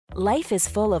Life is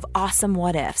full of awesome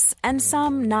what-ifs, and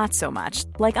some not so much,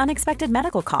 like unexpected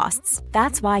medical costs.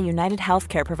 That's why United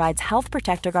Healthcare provides Health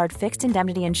Protector Guard fixed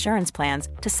indemnity insurance plans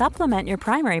to supplement your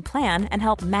primary plan and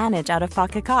help manage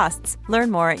out-of-pocket costs.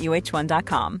 Learn more at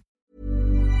uh1.com.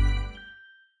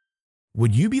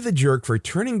 Would you be the jerk for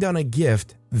turning down a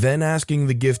gift, then asking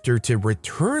the gifter to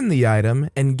return the item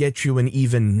and get you an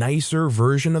even nicer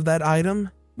version of that item?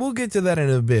 We'll get to that in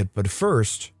a bit, but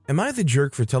first, am I the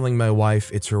jerk for telling my wife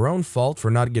it's her own fault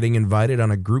for not getting invited on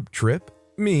a group trip?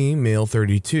 Me, male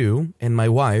 32, and my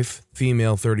wife,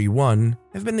 female 31,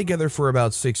 have been together for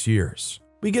about 6 years.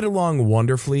 We get along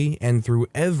wonderfully and through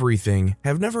everything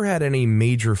have never had any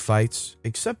major fights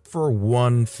except for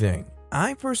one thing.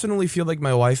 I personally feel like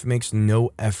my wife makes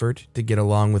no effort to get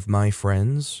along with my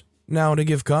friends. Now, to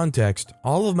give context,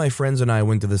 all of my friends and I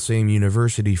went to the same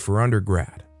university for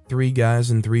undergrad. 3 guys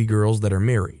and 3 girls that are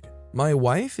married. My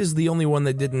wife is the only one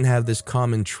that didn't have this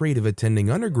common trait of attending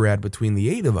undergrad between the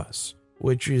 8 of us,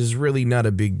 which is really not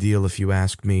a big deal if you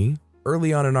ask me.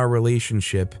 Early on in our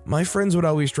relationship, my friends would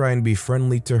always try and be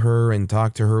friendly to her and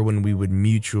talk to her when we would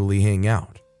mutually hang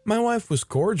out. My wife was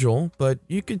cordial, but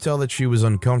you could tell that she was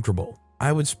uncomfortable.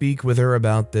 I would speak with her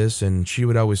about this, and she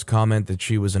would always comment that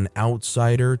she was an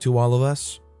outsider to all of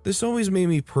us. This always made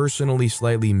me personally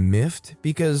slightly miffed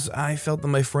because I felt that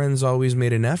my friends always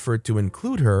made an effort to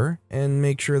include her and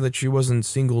make sure that she wasn't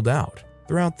singled out.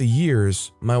 Throughout the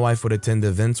years, my wife would attend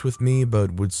events with me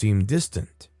but would seem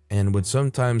distant and would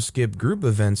sometimes skip group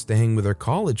events to hang with her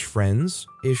college friends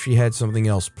if she had something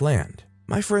else planned.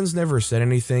 My friends never said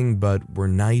anything but were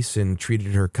nice and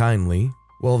treated her kindly.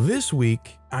 Well, this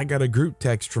week, I got a group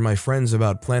text from my friends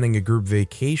about planning a group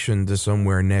vacation to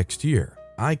somewhere next year.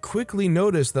 I quickly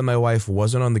noticed that my wife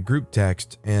wasn't on the group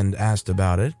text and asked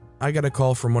about it. I got a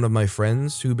call from one of my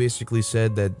friends who basically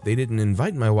said that they didn't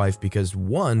invite my wife because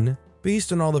 1,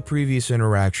 based on all the previous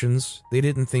interactions, they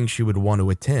didn't think she would want to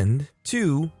attend.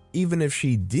 2, even if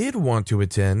she did want to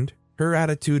attend, her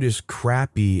attitude is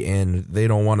crappy and they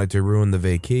don't want it to ruin the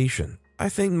vacation. I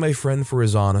thanked my friend for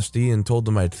his honesty and told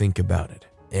him I'd think about it.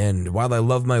 And while I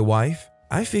love my wife,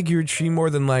 I figured she more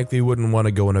than likely wouldn't want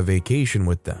to go on a vacation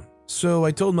with them. So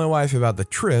I told my wife about the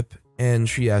trip, and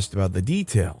she asked about the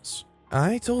details.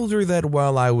 I told her that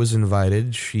while I was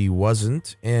invited, she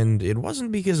wasn't, and it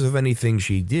wasn't because of anything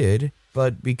she did,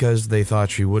 but because they thought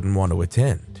she wouldn't want to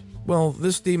attend. Well,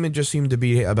 this statement just seemed to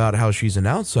be about how she's an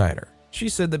outsider. She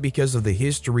said that because of the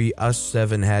history us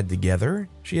 7 had together,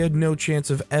 she had no chance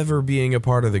of ever being a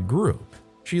part of the group.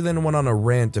 She then went on a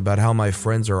rant about how my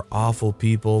friends are awful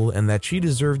people and that she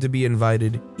deserved to be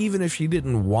invited even if she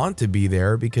didn't want to be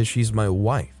there because she's my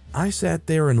wife. I sat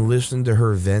there and listened to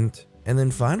her vent, and then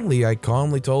finally I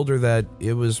calmly told her that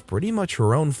it was pretty much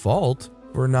her own fault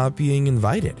for not being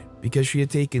invited because she had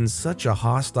taken such a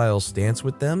hostile stance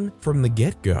with them from the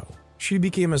get-go. She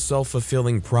became a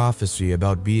self-fulfilling prophecy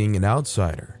about being an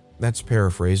outsider. That's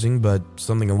paraphrasing, but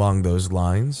something along those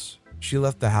lines. She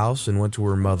left the house and went to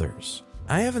her mother's.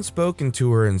 I haven't spoken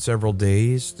to her in several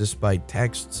days, despite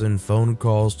texts and phone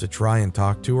calls to try and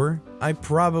talk to her. I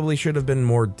probably should have been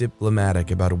more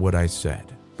diplomatic about what I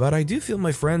said, but I do feel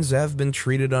my friends have been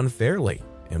treated unfairly.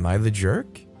 Am I the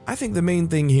jerk? I think the main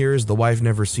thing here is the wife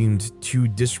never seemed too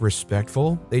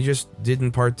disrespectful. They just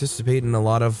didn't participate in a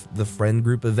lot of the friend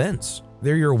group events.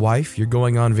 They're your wife, you're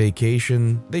going on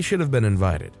vacation, they should have been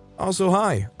invited. Also,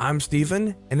 hi, I'm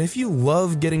Steven, and if you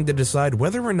love getting to decide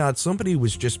whether or not somebody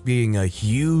was just being a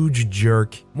huge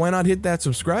jerk, why not hit that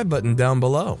subscribe button down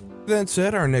below? That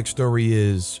said, our next story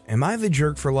is, am I the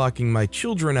jerk for locking my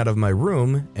children out of my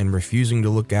room and refusing to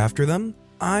look after them?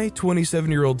 I,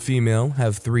 27-year-old female,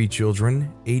 have 3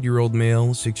 children, 8-year-old male,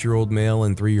 6-year-old male,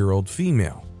 and 3-year-old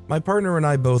female. My partner and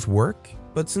I both work,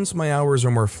 but since my hours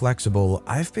are more flexible,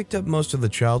 I've picked up most of the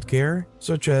childcare,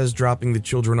 such as dropping the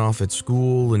children off at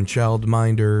school and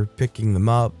childminder, picking them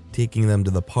up, taking them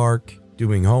to the park,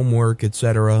 doing homework,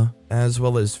 etc., as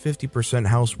well as 50%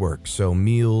 housework, so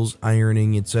meals,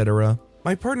 ironing, etc.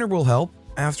 My partner will help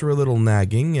after a little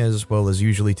nagging, as well as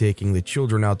usually taking the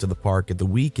children out to the park at the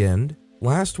weekend.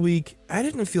 Last week, I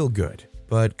didn't feel good,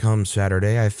 but come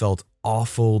Saturday, I felt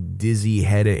awful, dizzy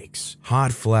headaches,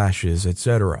 hot flashes,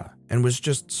 etc., and was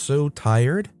just so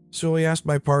tired, so I asked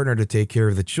my partner to take care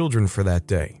of the children for that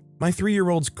day. My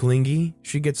 3-year-old's clingy,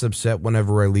 she gets upset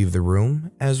whenever I leave the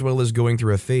room, as well as going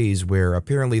through a phase where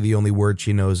apparently the only word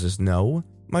she knows is no.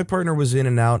 My partner was in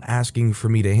and out asking for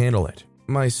me to handle it.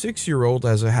 My 6-year-old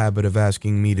has a habit of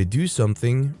asking me to do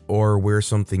something, or where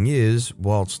something is,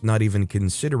 whilst not even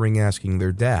considering asking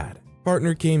their dad.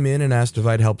 Partner came in and asked if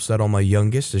I'd help settle my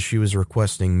youngest as she was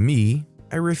requesting me.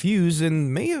 I refuse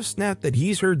and may have snapped that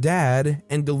he's her dad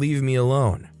and to leave me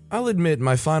alone. I'll admit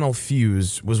my final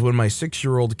fuse was when my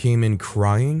 6-year-old came in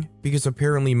crying because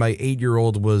apparently my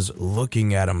 8-year-old was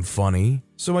looking at him funny,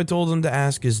 so I told him to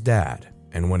ask his dad,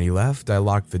 and when he left, I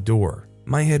locked the door.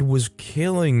 My head was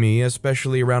killing me,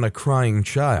 especially around a crying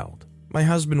child. My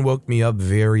husband woke me up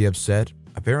very upset.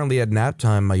 Apparently at nap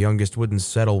time, my youngest wouldn't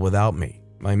settle without me.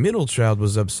 My middle child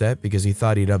was upset because he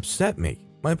thought he'd upset me.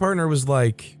 My partner was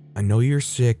like, I know you're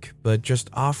sick, but just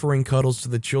offering cuddles to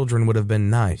the children would have been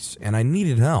nice, and I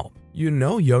needed help. You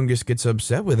know youngest gets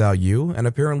upset without you, and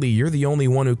apparently you're the only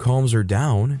one who calms her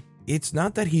down. It's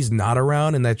not that he's not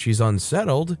around and that she's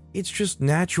unsettled, it's just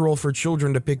natural for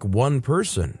children to pick one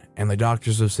person, and the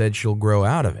doctors have said she'll grow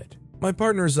out of it. My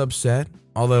partner's upset,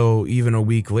 although even a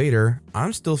week later,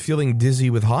 I'm still feeling dizzy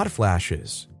with hot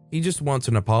flashes. He just wants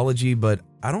an apology, but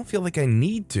I don't feel like I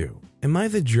need to. Am I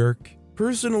the jerk?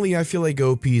 Personally, I feel like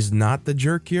OP's not the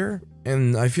jerk here,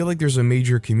 and I feel like there's a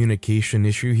major communication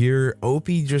issue here. OP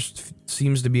just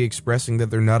seems to be expressing that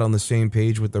they're not on the same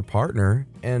page with their partner,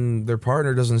 and their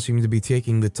partner doesn't seem to be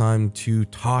taking the time to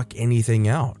talk anything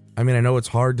out. I mean, I know it's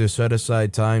hard to set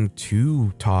aside time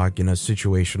to talk in a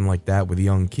situation like that with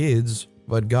young kids,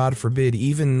 but God forbid,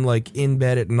 even like in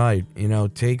bed at night,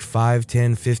 take 5,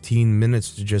 10, 15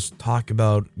 minutes to just talk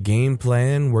about game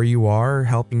plan, where you are,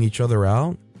 helping each other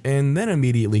out, and then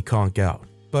immediately conk out.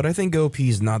 But I think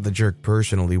OP's not the jerk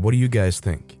personally. What do you guys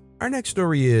think? Our next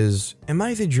story is, am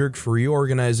I the jerk for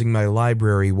reorganizing my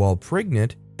library while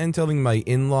pregnant and telling my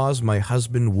in-laws my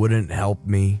husband wouldn't help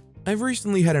me? I've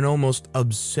recently had an almost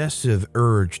obsessive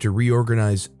urge to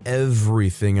reorganize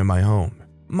everything in my home.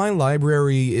 My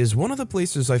library is one of the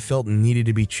places I felt needed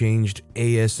to be changed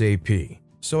ASAP.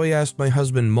 So I asked my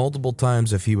husband multiple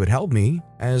times if he would help me,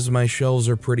 as my shelves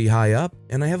are pretty high up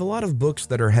and I have a lot of books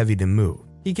that are heavy to move.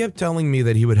 He kept telling me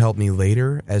that he would help me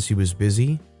later as he was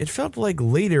busy. It felt like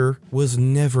later was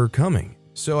never coming.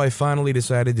 So I finally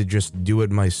decided to just do it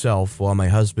myself while my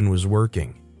husband was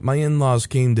working. My in-laws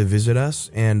came to visit us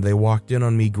and they walked in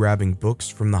on me grabbing books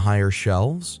from the higher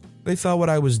shelves. They thought what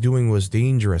I was doing was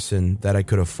dangerous and that I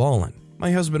could have fallen.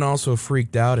 My husband also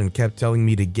freaked out and kept telling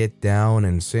me to get down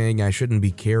and saying I shouldn't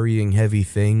be carrying heavy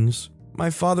things. My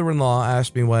father-in-law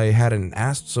asked me why I hadn't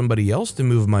asked somebody else to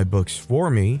move my books for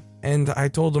me, and I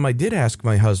told him I did ask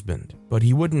my husband, but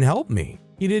he wouldn't help me.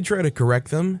 He did try to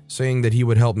correct them, saying that he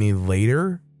would help me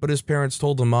later, but his parents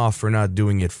told him off for not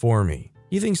doing it for me.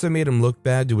 He thinks I made him look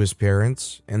bad to his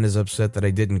parents and is upset that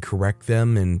I didn't correct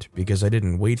them and because I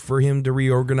didn't wait for him to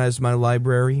reorganize my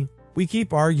library. We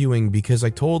keep arguing because I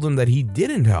told him that he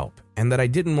didn't help and that I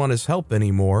didn't want his help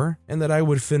anymore and that I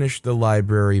would finish the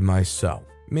library myself.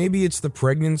 Maybe it's the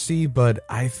pregnancy, but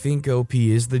I think OP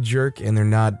is the jerk and they're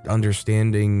not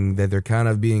understanding that they're kind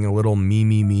of being a little me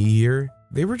here.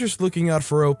 They were just looking out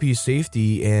for OP's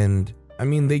safety and,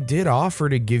 they did offer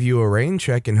to give you a rain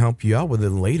check and help you out with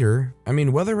it later.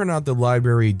 Whether or not the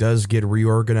library does get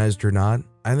reorganized or not,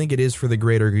 I think it is for the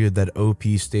greater good that OP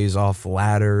stays off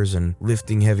ladders and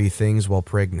lifting heavy things while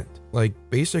pregnant.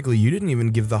 Basically, you didn't even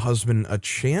give the husband a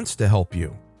chance to help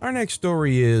you. Our next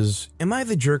story is, am I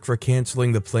the jerk for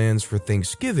canceling the plans for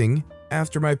Thanksgiving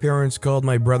after my parents called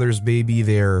my brother's baby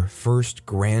their first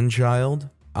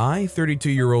grandchild? I,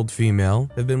 32-year-old female,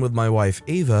 have been with my wife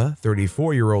Ava,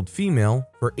 34-year-old female,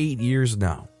 for 8 years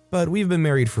now, but we've been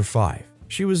married for 5.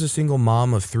 She was a single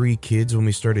mom of 3 kids when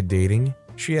we started dating.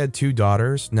 She had 2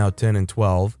 daughters, now 10 and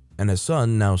 12, and a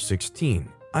son, now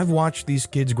 16. I've watched these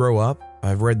kids grow up.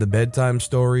 I've read the bedtime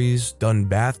stories, done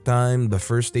bath time, the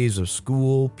first days of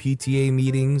school, PTA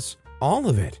meetings, all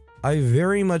of it. I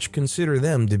very much consider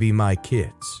them to be my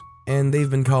kids, and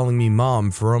they've been calling me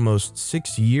mom for almost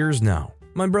 6 years now.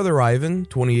 My brother Ivan,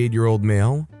 28-year-old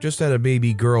male, just had a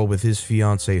baby girl with his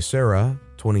fiancée Sarah,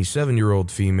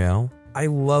 27-year-old female. I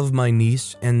love my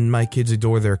niece and my kids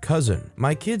adore their cousin.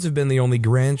 My kids have been the only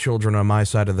grandchildren on my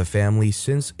side of the family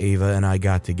since Ava and I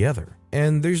got together.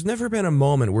 And there's never been a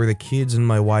moment where the kids and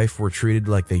my wife were treated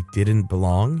like they didn't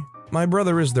belong. My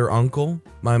brother is their uncle.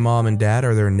 My mom and dad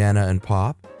are their nana and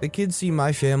pop. The kids see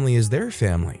my family as their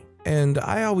family. And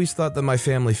I always thought that my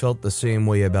family felt the same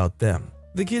way about them.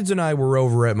 The kids and I were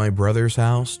over at my brother's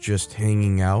house just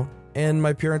hanging out, and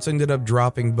my parents ended up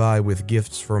dropping by with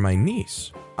gifts for my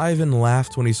niece. Ivan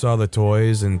laughed when he saw the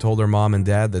toys and told her mom and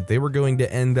dad that they were going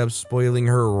to end up spoiling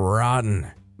her rotten.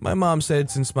 My mom said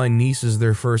since my niece is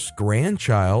their first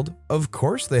grandchild, of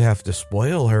course they have to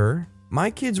spoil her.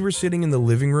 My kids were sitting in the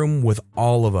living room with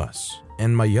all of us,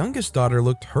 and my youngest daughter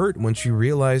looked hurt when she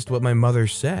realized what my mother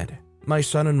said. My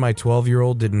son and my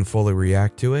 12-year-old didn't fully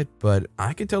react to it, but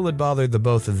I could tell it bothered the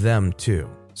both of them too.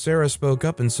 Sarah spoke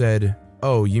up and said,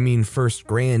 "Oh, you mean first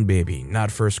grandbaby,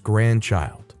 not first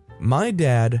grandchild." My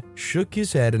dad shook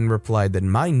his head and replied that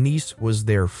my niece was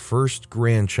their first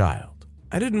grandchild.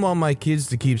 I didn't want my kids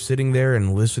to keep sitting there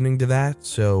and listening to that,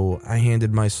 so I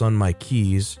handed my son my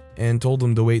keys and told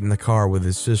him to wait in the car with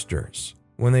his sisters.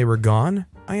 When they were gone,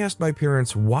 I asked my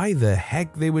parents why the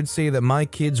heck they would say that my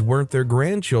kids weren't their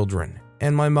grandchildren.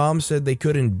 And my mom said they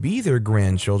couldn't be their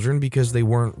grandchildren because they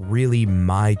weren't really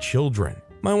my children.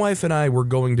 My wife and I were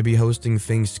going to be hosting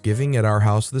Thanksgiving at our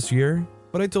house this year,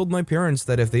 but I told my parents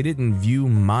that if they didn't view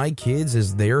my kids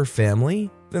as their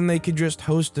family, then they could just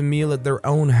host a meal at their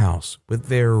own house with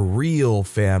their real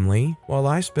family while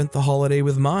I spent the holiday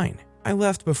with mine. I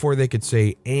left before they could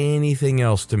say anything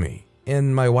else to me.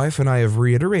 And my wife and I have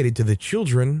reiterated to the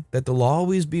children that they'll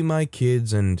always be my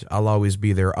kids and I'll always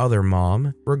be their other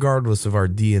mom, regardless of our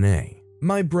DNA.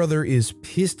 My brother is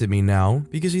pissed at me now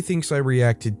because he thinks I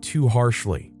reacted too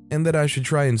harshly and that I should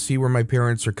try and see where my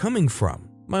parents are coming from.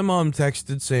 My mom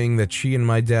texted saying that she and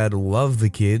my dad love the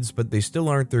kids, but they still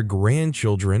aren't their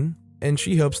grandchildren, and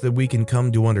she hopes that we can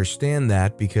come to understand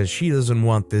that because she doesn't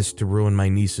want this to ruin my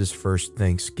niece's first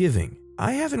Thanksgiving.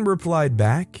 I haven't replied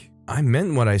back. I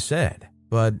meant what I said,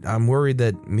 but I'm worried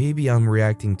that maybe I'm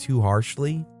reacting too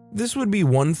harshly. This would be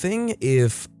one thing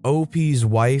if OP's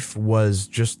wife was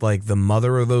just like the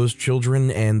mother of those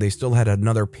children and they still had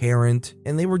another parent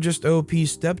and they were just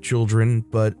OP's stepchildren,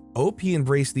 but OP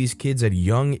embraced these kids at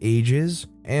young ages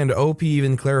and OP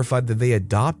even clarified that they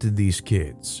adopted these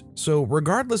kids. So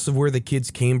regardless of where the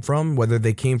kids came from, whether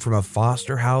they came from a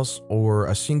foster house or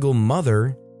a single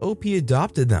mother, OP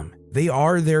adopted them. They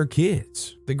are their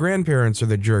kids. The grandparents are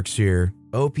the jerks here.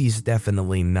 OP's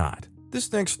definitely not.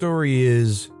 This next story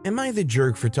is, am I the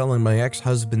jerk for telling my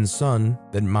ex-husband's son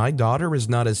that my daughter is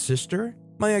not his sister?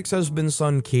 My ex-husband's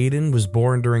son, Caden, was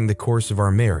born during the course of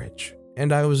our marriage,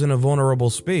 and I was in a vulnerable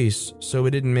space, so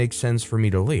it didn't make sense for me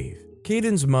to leave.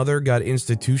 Caden's mother got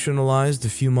institutionalized a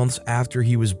few months after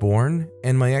he was born,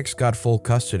 and my ex got full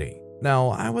custody.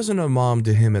 Now, I wasn't a mom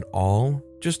to him at all,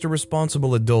 just a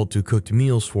responsible adult who cooked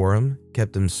meals for him,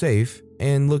 kept him safe,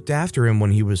 and looked after him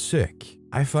when he was sick.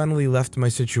 I finally left my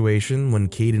situation when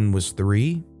Caden was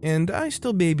 3, and I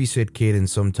still babysit Caden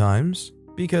sometimes,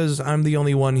 because I'm the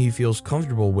only one he feels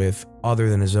comfortable with other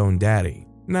than his own daddy.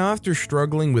 Now, after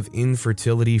struggling with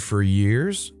infertility for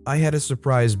years, I had a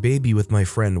surprise baby with my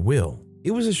friend Will.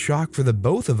 It was a shock for the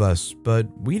both of us, but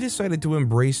we decided to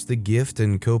embrace the gift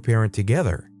and co-parent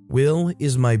together. Will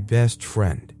is my best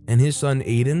friend, and his son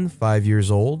Aiden, 5 years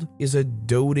old, is a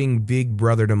doting big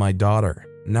brother to my daughter,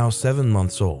 now 7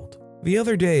 months old. The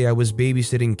other day, I was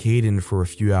babysitting Caden for a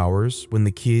few hours when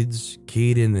the kids,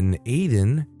 Caden and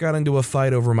Aiden, got into a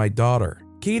fight over my daughter.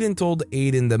 Caden told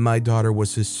Aiden that my daughter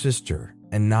was his sister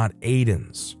and not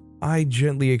Aiden's. I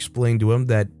gently explained to him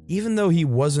that even though he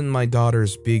wasn't my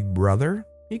daughter's big brother,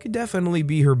 he could definitely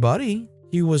be her buddy.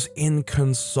 He was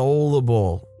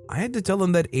inconsolable. I had to tell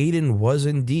him that Aiden was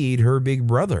indeed her big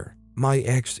brother. My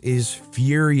ex is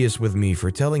furious with me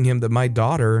for telling him that my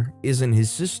daughter isn't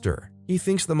his sister. He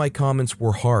thinks that my comments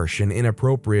were harsh and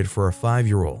inappropriate for a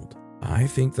 5-year-old. I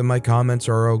think that my comments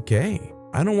are okay.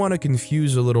 I don't want to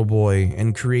confuse a little boy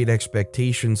and create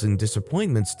expectations and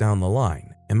disappointments down the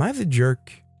line. Am I the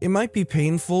jerk? It might be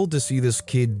painful to see this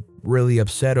kid really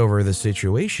upset over the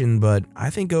situation, but I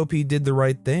think OP did the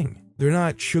right thing. They're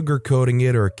not sugarcoating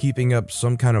it or keeping up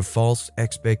some kind of false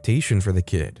expectation for the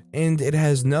kid. And it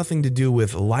has nothing to do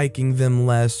with liking them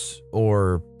less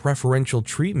or preferential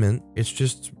treatment. It's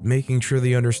just making sure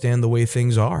they understand the way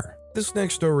things are. This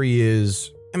next story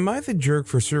is, am I the jerk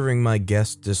for serving my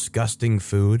guests disgusting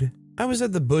food? I was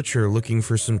at the butcher looking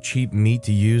for some cheap meat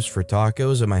to use for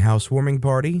tacos at my housewarming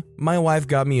party. My wife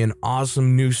got me an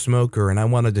awesome new smoker and I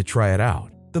wanted to try it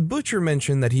out. The butcher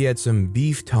mentioned that he had some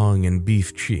beef tongue and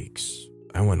beef cheeks.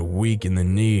 I went weak in the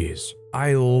knees.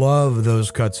 I love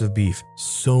those cuts of beef,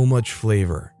 so much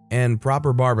flavor, and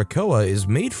proper barbacoa is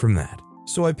made from that.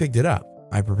 So I picked it up.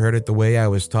 I prepared it the way I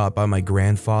was taught by my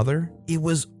grandfather. It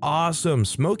was awesome.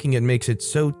 Smoking it makes it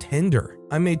so tender.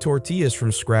 I made tortillas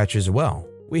from scratch as well.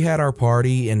 We had our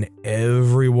party and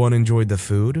everyone enjoyed the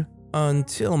food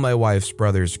until my wife's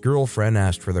brother's girlfriend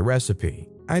asked for the recipe.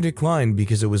 I declined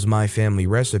because it was my family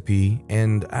recipe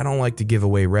and I don't like to give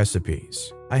away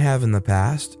recipes. I have in the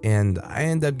past and I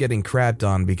end up getting crapped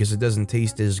on because it doesn't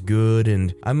taste as good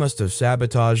and I must have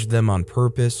sabotaged them on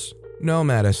purpose. No,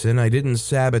 Madison, I didn't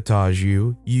sabotage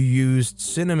you. You used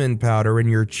cinnamon powder in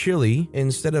your chili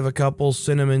instead of a couple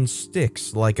cinnamon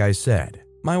sticks like I said.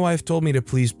 My wife told me to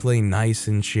please play nice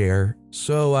and share,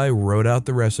 so I wrote out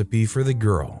the recipe for the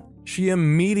girl. She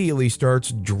immediately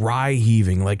starts dry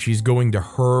heaving like she's going to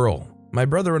hurl. My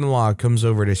brother-in-law comes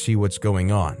over to see what's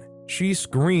going on. She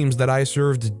screams that I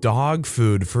served dog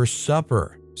food for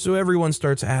supper. So everyone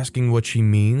starts asking what she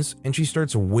means, and she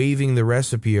starts waving the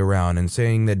recipe around and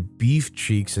saying that beef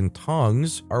cheeks and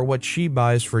tongues are what she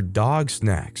buys for dog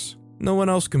snacks. No one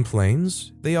else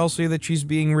complains. They all say that she's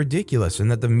being ridiculous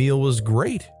and that the meal was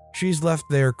great. She's left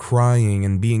there crying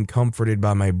and being comforted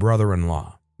by my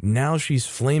brother-in-law. Now she's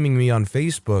flaming me on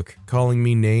Facebook, calling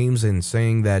me names and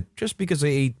saying that just because I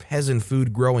ate peasant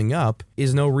food growing up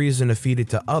is no reason to feed it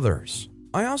to others.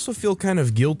 I also feel kind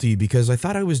of guilty because I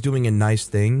thought I was doing a nice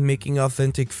thing, making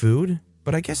authentic food,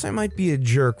 but I guess I might be a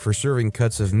jerk for serving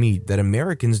cuts of meat that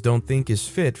Americans don't think is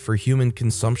fit for human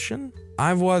consumption.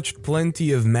 I've watched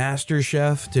plenty of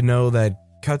MasterChef to know that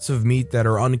cuts of meat that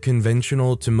are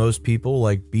unconventional to most people,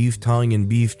 like beef tongue and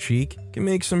beef cheek, can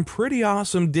make some pretty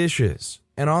awesome dishes.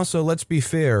 And also, let's be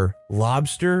fair,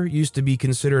 lobster used to be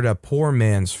considered a poor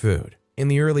man's food. In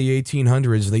the early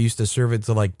 1800s, they used to serve it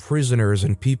to like prisoners,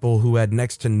 and people who had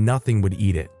next to nothing would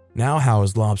eat it. Now how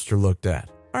is lobster looked at?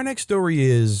 Our next story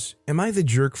is, am I the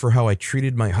jerk for how I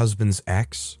treated my husband's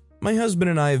ex? My husband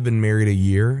and I have been married a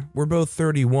year. We're both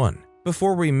 31.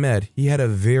 Before we met, he had a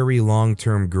very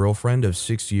long-term girlfriend of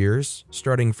 6 years,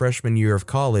 starting freshman year of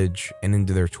college and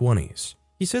into their 20s.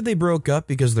 He said they broke up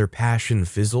because their passion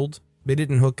fizzled. They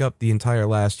didn't hook up the entire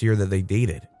last year that they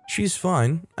dated. She's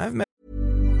fine. I've met.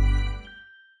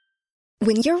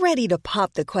 When you're ready to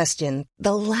pop the question,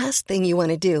 the last thing you want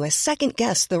to do is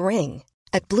second-guess the ring.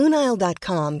 At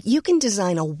BlueNile.com, you can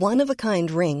design a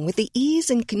one-of-a-kind ring with the ease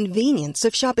and convenience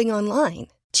of shopping online.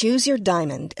 Choose your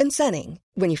diamond and setting.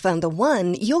 When you find the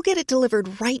one, you'll get it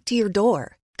delivered right to your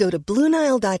door. Go to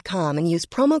BlueNile.com and use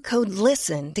promo code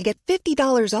LISTEN to get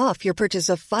 $50 off your purchase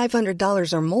of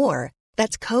 $500 or more.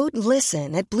 That's code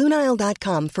LISTEN at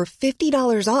BlueNile.com for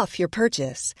 $50 off your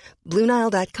purchase.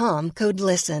 BlueNile.com, code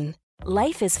LISTEN.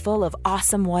 Life is full of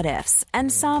awesome what-ifs,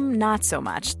 and some not so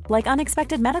much, like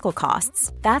unexpected medical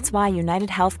costs. That's why United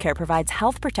Healthcare provides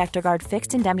Health Protector Guard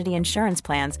fixed indemnity insurance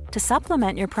plans to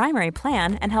supplement your primary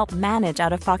plan and help manage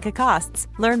out-of-pocket costs.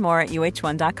 Learn more at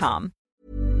UH1.com.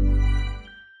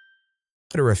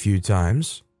 Met her a few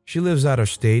times. She lives out of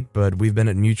state, but we've been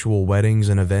at mutual weddings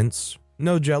and events.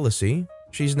 No jealousy.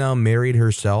 She's now married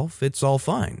herself. It's all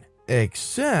fine.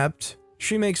 Except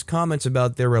she makes comments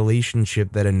about their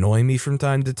relationship that annoy me from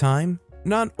time to time.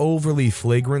 Not overly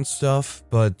flagrant stuff,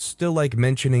 but still like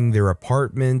mentioning their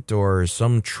apartment or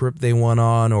some trip they went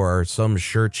on or some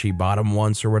shirt she bought him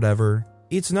once or whatever.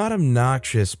 It's not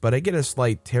obnoxious, but I get a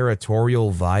slight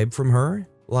territorial vibe from her,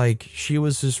 like she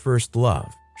was his first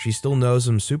love. She still knows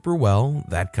him super well,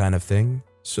 that kind of thing.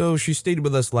 So she stayed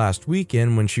with us last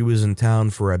weekend when she was in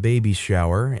town for a baby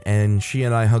shower, and she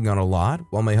and I hung out a lot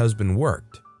while my husband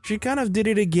worked. She kind of did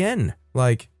it again,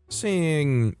 like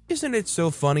saying, "Isn't it so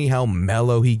funny how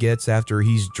mellow he gets after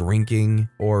he's drinking?"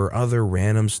 or other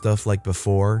random stuff like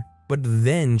before. But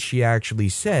then she actually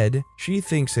said she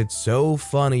thinks it's so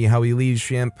funny how he leaves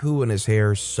shampoo in his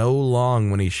hair so long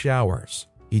when he showers.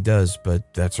 He does,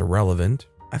 but that's irrelevant.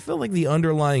 I feel like the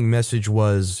underlying message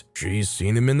was, she's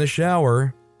seen him in the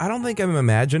shower. I don't think I'm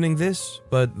imagining this,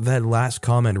 but that last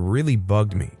comment really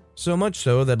bugged me. So much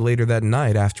so that later that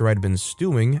night after I'd been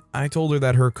stewing, I told her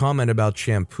that her comment about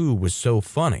shampoo was so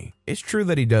funny. It's true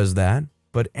that he does that,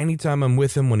 but anytime I'm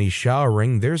with him when he's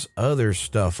showering, there's other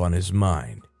stuff on his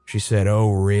mind. She said,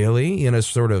 "Oh, really?" in a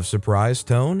sort of surprised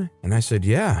tone. And I said,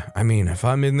 "Yeah, I mean, if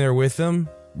I'm in there with him,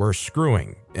 we're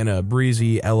screwing," in a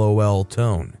breezy LOL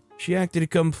tone. She acted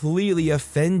completely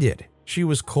offended. She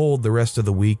was cold the rest of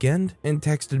the weekend and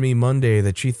texted me Monday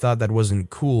that she thought that wasn't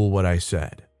cool what I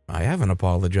said. I haven't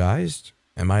apologized.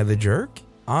 Am I the jerk?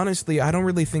 Honestly, I don't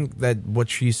really think that what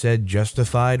she said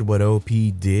justified what OP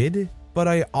did, but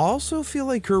I also feel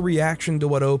like her reaction to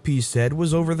what OP said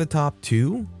was over the top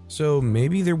too, so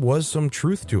maybe there was some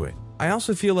truth to it. I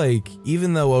also feel like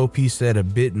even though OP said a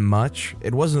bit much,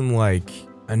 it wasn't like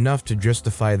enough to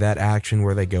justify that action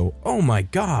where they go, "Oh my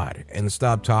god," and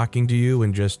stop talking to you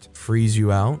and just freeze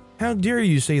you out. How dare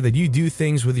you say that you do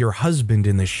things with your husband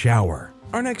in the shower?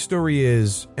 Our next story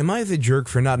is, am I the jerk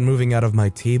for not moving out of my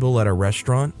table at a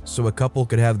restaurant so a couple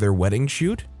could have their wedding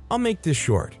shoot? I'll make this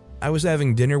short. I was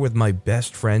having dinner with my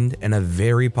best friend in a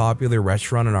very popular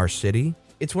restaurant in our city.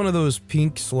 It's one of those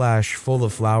pink/full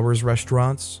of flowers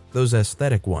restaurants, those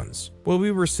aesthetic ones. While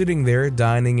we were sitting there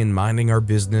dining and minding our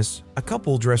business, a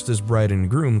couple dressed as bride and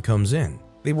groom comes in.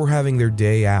 They were having their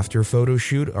day after photo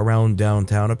shoot around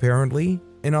downtown apparently,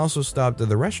 and also stopped at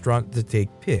the restaurant to take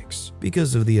pics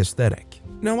because of the aesthetic.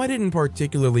 Now, I didn't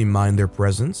particularly mind their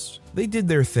presence. They did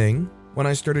their thing. When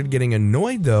I started getting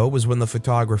annoyed though was when the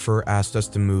photographer asked us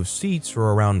to move seats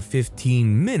for around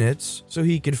 15 minutes so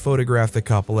he could photograph the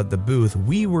couple at the booth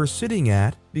we were sitting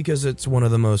at because it's one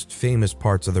of the most famous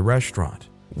parts of the restaurant.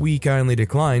 We kindly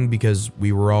declined because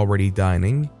we were already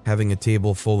dining, having a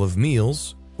table full of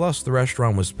meals, plus the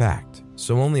restaurant was packed,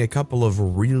 so only a couple of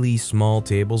really small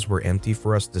tables were empty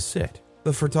for us to sit.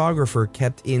 The photographer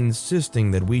kept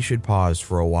insisting that we should pause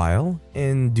for a while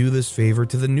and do this favor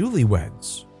to the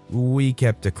newlyweds. We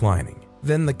kept declining.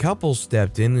 Then the couple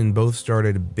stepped in and both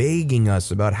started begging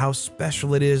us about how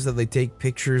special it is that they take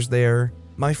pictures there.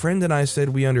 My friend and I said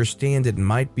we understand it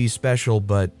might be special,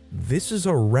 but this is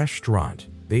a restaurant.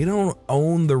 They don't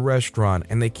own the restaurant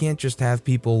and they can't just have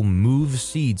people move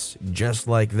seats just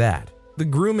like that. The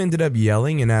groom ended up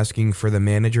yelling and asking for the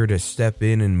manager to step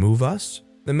in and move us.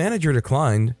 The manager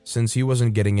declined since he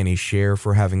wasn't getting any share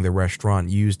for having the restaurant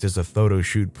used as a photo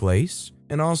shoot place,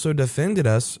 and also defended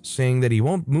us, saying that he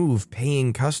won't move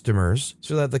paying customers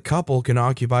so that the couple can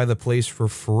occupy the place for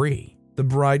free. The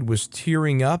bride was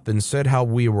tearing up and said how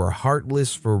we were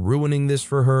heartless for ruining this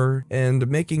for her and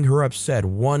making her upset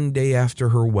one day after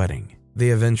her wedding.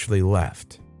 They eventually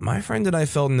left. My friend and I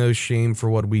felt no shame for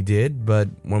what we did, but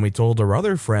when we told our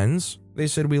other friends, they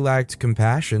said we lacked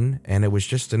compassion and it was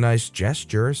just a nice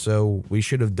gesture, so we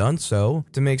should have done so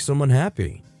to make someone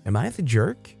happy. Am I the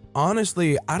jerk?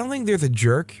 Honestly, I don't think they're the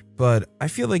jerk, but I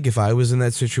feel like if I was in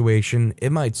that situation, it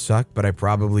might suck, but I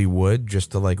probably would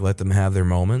just to let them have their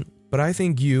moment. But I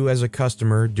think you, as a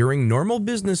customer, during normal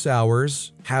business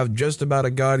hours, have just about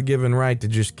a God-given right to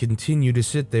just continue to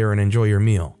sit there and enjoy your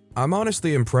meal. I'm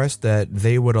honestly impressed that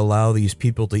they would allow these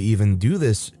people to even do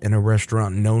this in a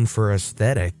restaurant known for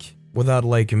aesthetic without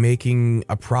making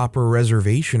a proper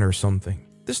reservation or something.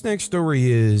 This next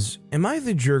story is, am I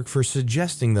the jerk for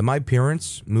suggesting that my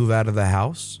parents move out of the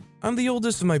house? I'm the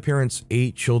oldest of my parents'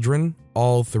 8 children,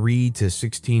 all 3 to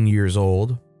 16 years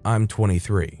old. I'm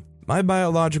 23. My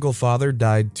biological father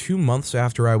died 2 months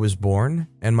after I was born,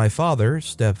 and my father,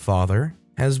 stepfather,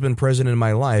 has been present in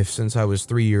my life since I was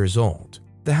 3 years old.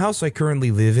 The house I currently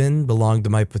live in belonged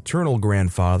to my paternal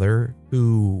grandfather,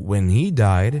 who, when he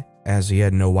died, as he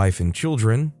had no wife and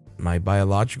children, my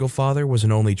biological father was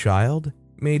an only child,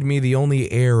 made me the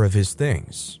only heir of his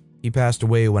things. He passed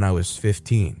away when I was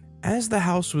 15. As the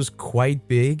house was quite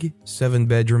big,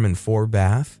 7-bedroom and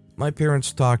 4-bath, my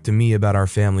parents talked to me about our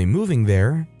family moving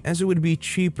there, as it would be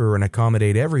cheaper and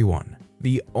accommodate everyone.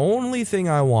 The only thing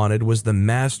I wanted was the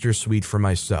master suite for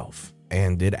myself,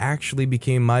 and it actually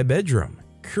became my bedroom.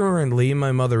 Currently,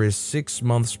 my mother is 6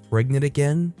 months pregnant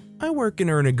again. I work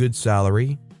and earn a good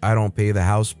salary. I don't pay the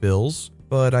house bills,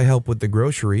 but I help with the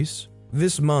groceries.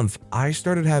 This month, I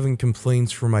started having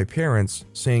complaints from my parents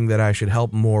saying that I should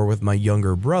help more with my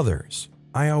younger brothers.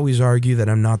 I always argue that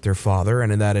I'm not their father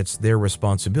and that it's their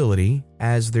responsibility,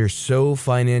 as they're so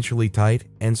financially tight,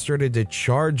 and started to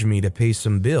charge me to pay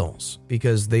some bills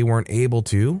because they weren't able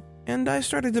to, and I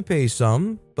started to pay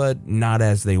some, but not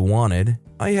as they wanted.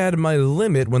 I had my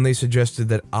limit when they suggested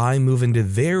that I move into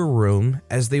their room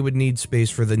as they would need space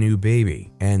for the new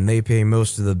baby, and they pay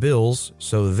most of the bills,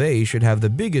 so they should have the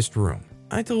biggest room.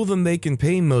 I told them they can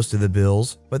pay most of the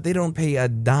bills, but they don't pay a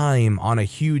dime on a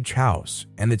huge house,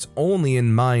 and it's only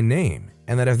in my name,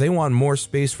 and that if they want more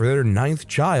space for their 9th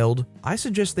child, I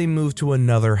suggest they move to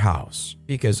another house,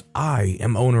 because I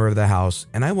am owner of the house,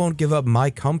 and I won't give up my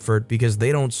comfort because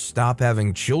they don't stop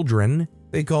having children.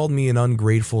 They called me an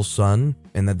ungrateful son,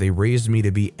 and that they raised me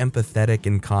to be empathetic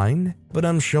and kind, but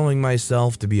I'm showing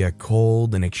myself to be a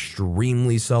cold and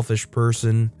extremely selfish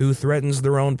person who threatens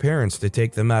their own parents to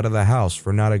take them out of the house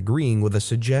for not agreeing with a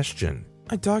suggestion.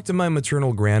 I talked to my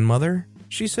maternal grandmother.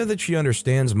 She said that she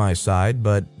understands my side,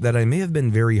 but that I may have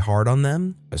been very hard on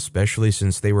them, especially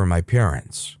since they were my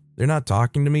parents. They're not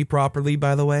talking to me properly,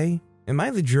 by the way. Am I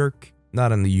the jerk?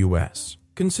 Not in the US.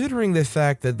 Considering the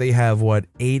fact that they have,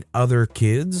 8 other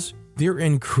kids, they're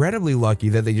incredibly lucky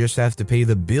that they just have to pay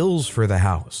the bills for the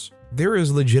house. There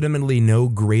is legitimately no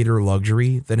greater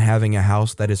luxury than having a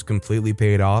house that is completely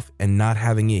paid off and not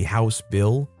having a house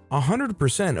bill.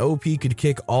 100% OP could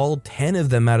kick all 10 of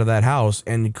them out of that house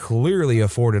and clearly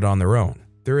afford it on their own.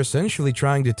 They're essentially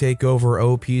trying to take over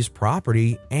OP's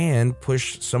property and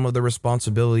push some of the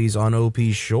responsibilities on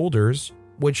OP's shoulders,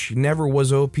 which never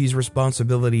was OP's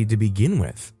responsibility to begin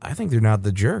with. I think they're not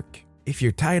the jerk. If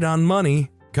you're tight on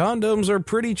money, condoms are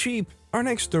pretty cheap. Our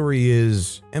next story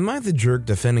is, am I the jerk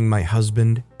defending my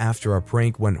husband after a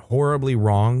prank went horribly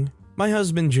wrong? My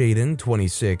husband Jaden,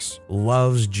 26,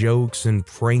 loves jokes and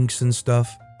pranks and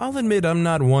stuff. I'll admit I'm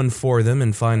not one for them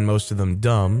and find most of them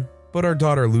dumb. but our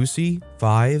daughter Lucy,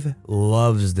 5,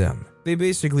 loves them. They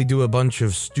basically do a bunch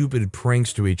of stupid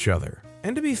pranks to each other.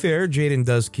 And to be fair, Jaden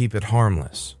does keep it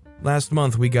harmless. Last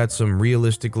month we got some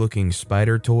realistic looking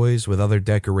spider toys with other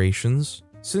decorations.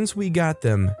 Since we got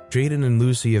them, Jaden and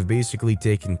Lucy have basically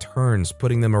taken turns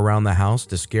putting them around the house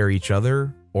to scare each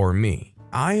other or me.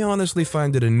 I honestly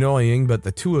find it annoying, but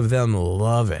the two of them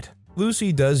love it.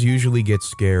 Lucy does usually get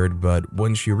scared, but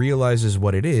when she realizes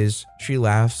what it is, she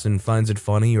laughs and finds it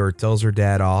funny or tells her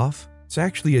dad off. It's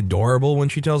actually adorable when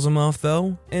she tells him off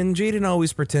though, and Jaden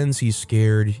always pretends he's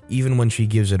scared even when she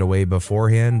gives it away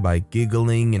beforehand by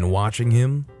giggling and watching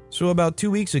him. So about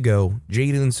 2 weeks ago,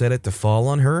 Jaden set it to fall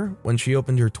on her when she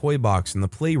opened her toy box in the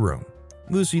playroom.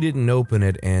 Lucy didn't open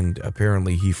it and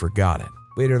apparently he forgot it.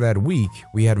 Later that week,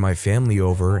 we had my family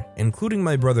over, including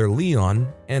my brother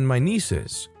Leon and my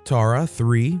nieces, Tara,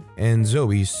 3, and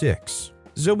Zoe, 6.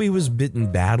 Zoe was bitten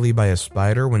badly by a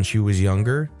spider when she was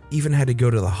younger, even had to go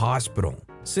to the hospital.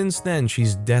 Since then,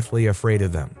 she's deathly afraid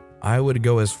of them. I would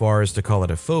go as far as to call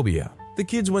it a phobia. The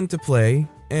kids went to play,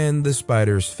 and the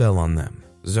spiders fell on them.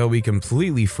 Zoe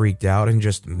completely freaked out and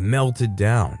just melted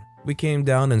down. We came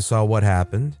down and saw what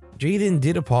happened. Jaden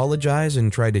did apologize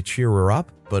and tried to cheer her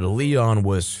up, but Leon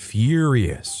was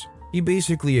furious. He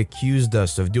basically accused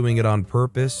us of doing it on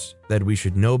purpose, that we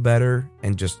should know better,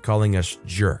 and just calling us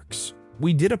jerks.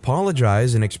 We did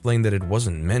apologize and explain that it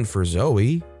wasn't meant for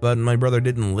Zoe, but my brother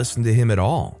didn't listen to him at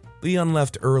all. Leon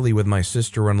left early with my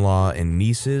sister-in-law and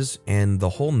nieces, and the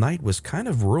whole night was kind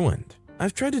of ruined.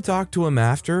 I've tried to talk to him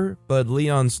after, but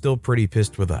Leon's still pretty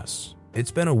pissed with us.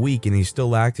 It's been a week and he's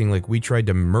still acting like we tried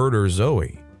to murder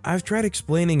Zoe. I've tried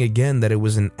explaining again that it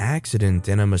was an accident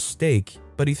and a mistake,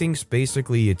 but he thinks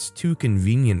basically it's too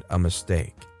convenient a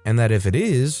mistake. And that if it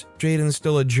is, Jaden's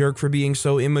still a jerk for being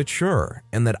so immature,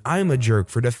 and that I'm a jerk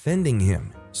for defending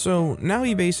him. So now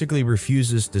he basically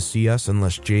refuses to see us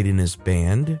unless Jaden is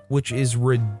banned, which is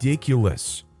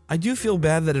ridiculous. I do feel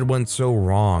bad that it went so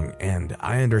wrong, and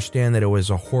I understand that it was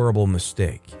a horrible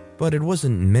mistake. But it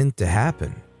wasn't meant to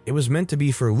happen. It was meant to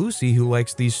be for Lucy, who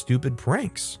likes these stupid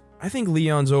pranks. I think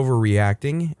Leon's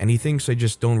overreacting, and he thinks I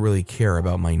just don't really care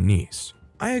about my niece.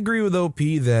 I agree with OP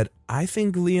that I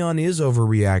think Leon is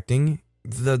overreacting.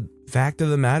 The fact of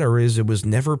the matter is it was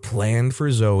never planned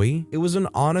for Zoe. It was an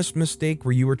honest mistake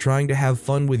where you were trying to have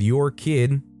fun with your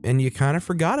kid, and you kind of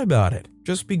forgot about it.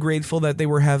 Just be grateful that they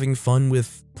were having fun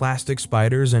with plastic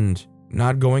spiders and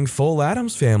not going full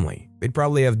Addams Family. They'd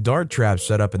probably have dart traps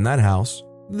set up in that house.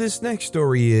 This next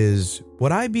story is,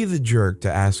 would I be the jerk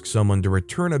to ask someone to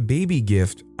return a baby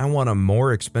gift I want a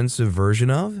more expensive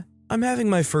version of? I'm having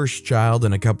my first child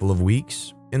in a couple of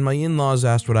weeks, and my in-laws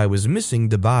asked what I was missing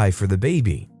to buy for the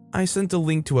baby. I sent a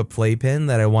link to a playpen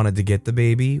that I wanted to get the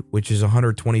baby, which is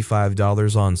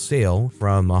 $125 on sale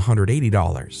from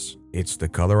 $180. It's the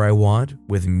color I want,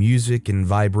 with music and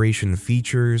vibration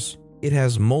features. It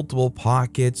has multiple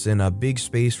pockets and a big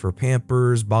space for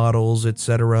Pampers, bottles,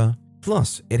 etc.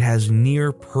 Plus, it has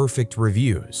near perfect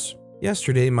reviews.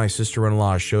 Yesterday, my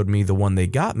sister-in-law showed me the one they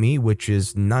got me, which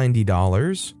is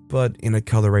 $90, but in a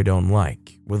color I don't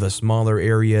like, with a smaller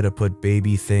area to put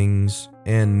baby things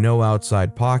and no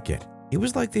outside pocket. It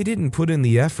was like they didn't put in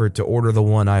the effort to order the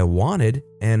one I wanted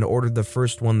and ordered the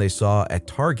first one they saw at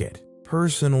Target.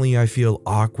 Personally, I feel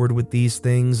awkward with these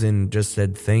things and just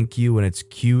said thank you and it's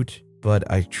cute,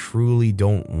 but I truly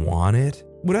don't want it.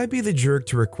 Would I be the jerk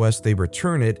to request they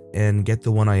return it and get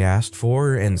the one I asked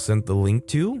for and sent the link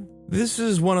to? This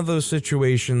is one of those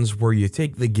situations where you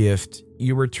take the gift,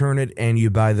 you return it, and you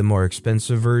buy the more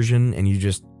expensive version and you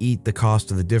just eat the cost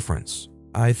of the difference.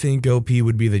 I think OP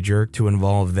would be the jerk to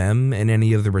involve them in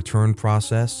any of the return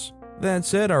process. That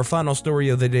said, our final story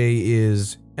of the day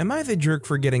is, am I the jerk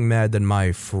for getting mad that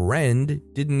my friend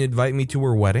didn't invite me to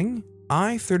her wedding?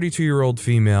 I, 32-year-old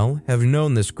female, have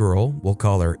known this girl, we'll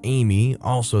call her Amy,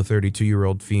 also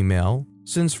 32-year-old female,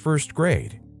 since first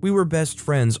grade. We were best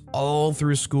friends all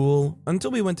through school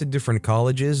until we went to different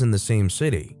colleges in the same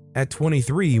city. At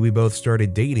 23, we both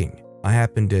started dating. I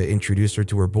happened to introduce her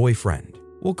to her boyfriend.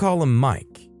 We'll call him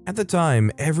Mike. At the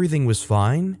time, everything was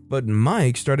fine, but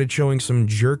Mike started showing some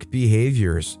jerk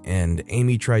behaviors, and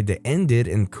Amy tried to end it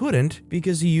and couldn't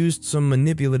because he used some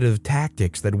manipulative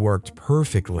tactics that worked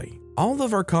perfectly. All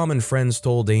of our common friends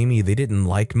told Amy they didn't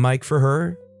like Mike for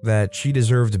her, that she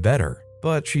deserved better,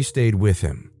 but she stayed with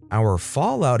him. Our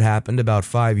fallout happened about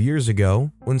 5 years ago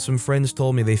when some friends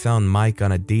told me they found Mike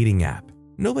on a dating app.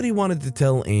 Nobody wanted to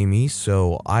tell Amy,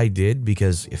 so I did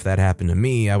because if that happened to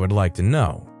me, I would like to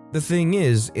know. The thing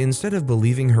is, instead of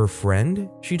believing her friend,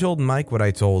 she told Mike what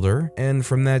I told her, and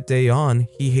from that day on,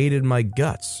 he hated my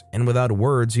guts, and without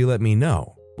words, he let me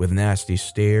know. with nasty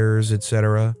stares,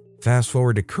 etc. Fast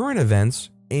forward to current events,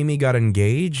 Amy got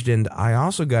engaged and I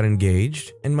also got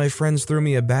engaged, and my friends threw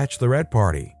me a bachelorette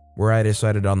party where I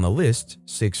decided on the list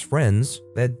 6 friends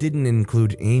that didn't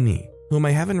include Amy, whom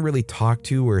I haven't really talked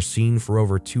to or seen for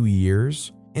over 2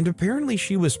 years, and apparently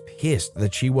she was pissed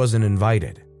that she wasn't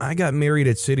invited. I got married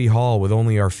at City Hall with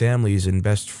only our families and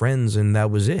best friends, and that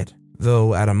was it.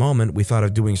 Though at a moment we thought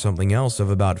of doing something else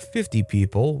of about 50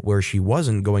 people where she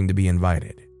wasn't going to be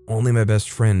invited. Only my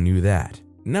best friend knew that.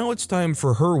 Now it's time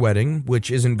for her wedding, which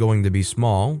isn't going to be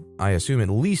small, I assume at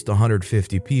least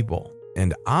 150 people,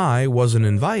 and I wasn't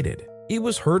invited. It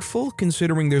was hurtful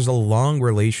considering there's a long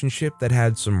relationship that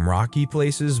had some rocky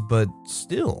places, but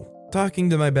still. Talking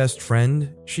to my best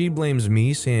friend, she blames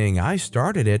me saying I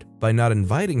started it by not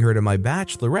inviting her to my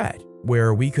bachelorette,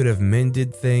 where we could have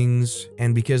mended things,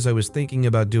 and because I was thinking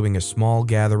about doing a small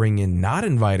gathering and not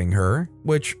inviting her,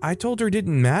 which I told her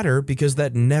didn't matter because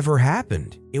that never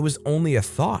happened. It was only a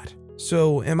thought.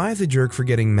 So am I the jerk for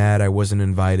getting mad I wasn't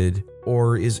invited,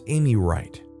 or is Amy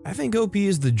right? I think OP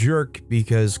is the jerk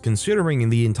because considering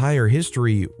the entire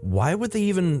history, why would they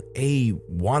even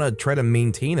want to try to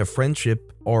maintain a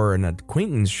friendship or an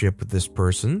acquaintanceship with this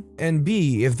person? And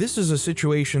B, if this is a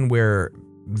situation where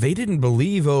they didn't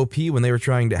believe OP when they were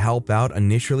trying to help out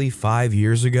initially 5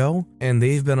 years ago, and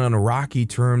they've been on rocky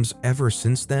terms ever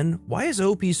since then, why is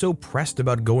OP so pressed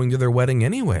about going to their wedding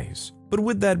anyways? But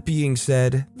with that being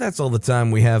said, that's all the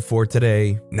time we have for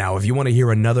today. Now, if you want to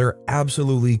hear another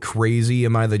absolutely crazy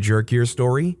Am I the Jerk Here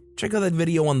story, check out that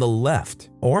video on the left.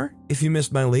 Or, if you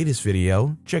missed my latest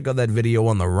video, check out that video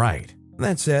on the right.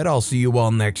 That said, I'll see you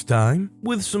all next time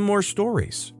with some more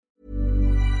stories.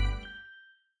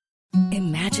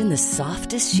 Imagine the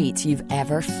softest sheets you've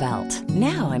ever felt.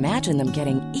 Now imagine them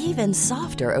getting even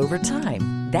softer over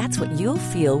time. That's what you'll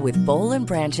feel with Boll &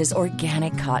 Branch's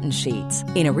organic cotton sheets.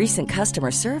 In a recent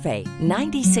customer survey,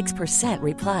 96%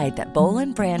 replied that Boll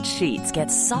 & Branch sheets get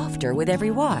softer with every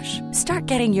wash. Start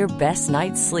getting your best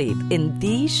night's sleep in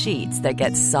these sheets that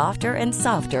get softer and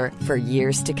softer for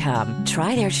years to come.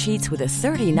 Try their sheets with a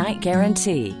 30-night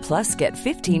guarantee. Plus, get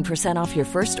 15% off your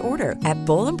first order at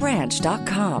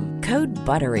bollandbranch.com. Code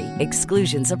BUTTERY.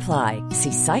 Exclusions apply.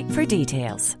 See site for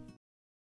details.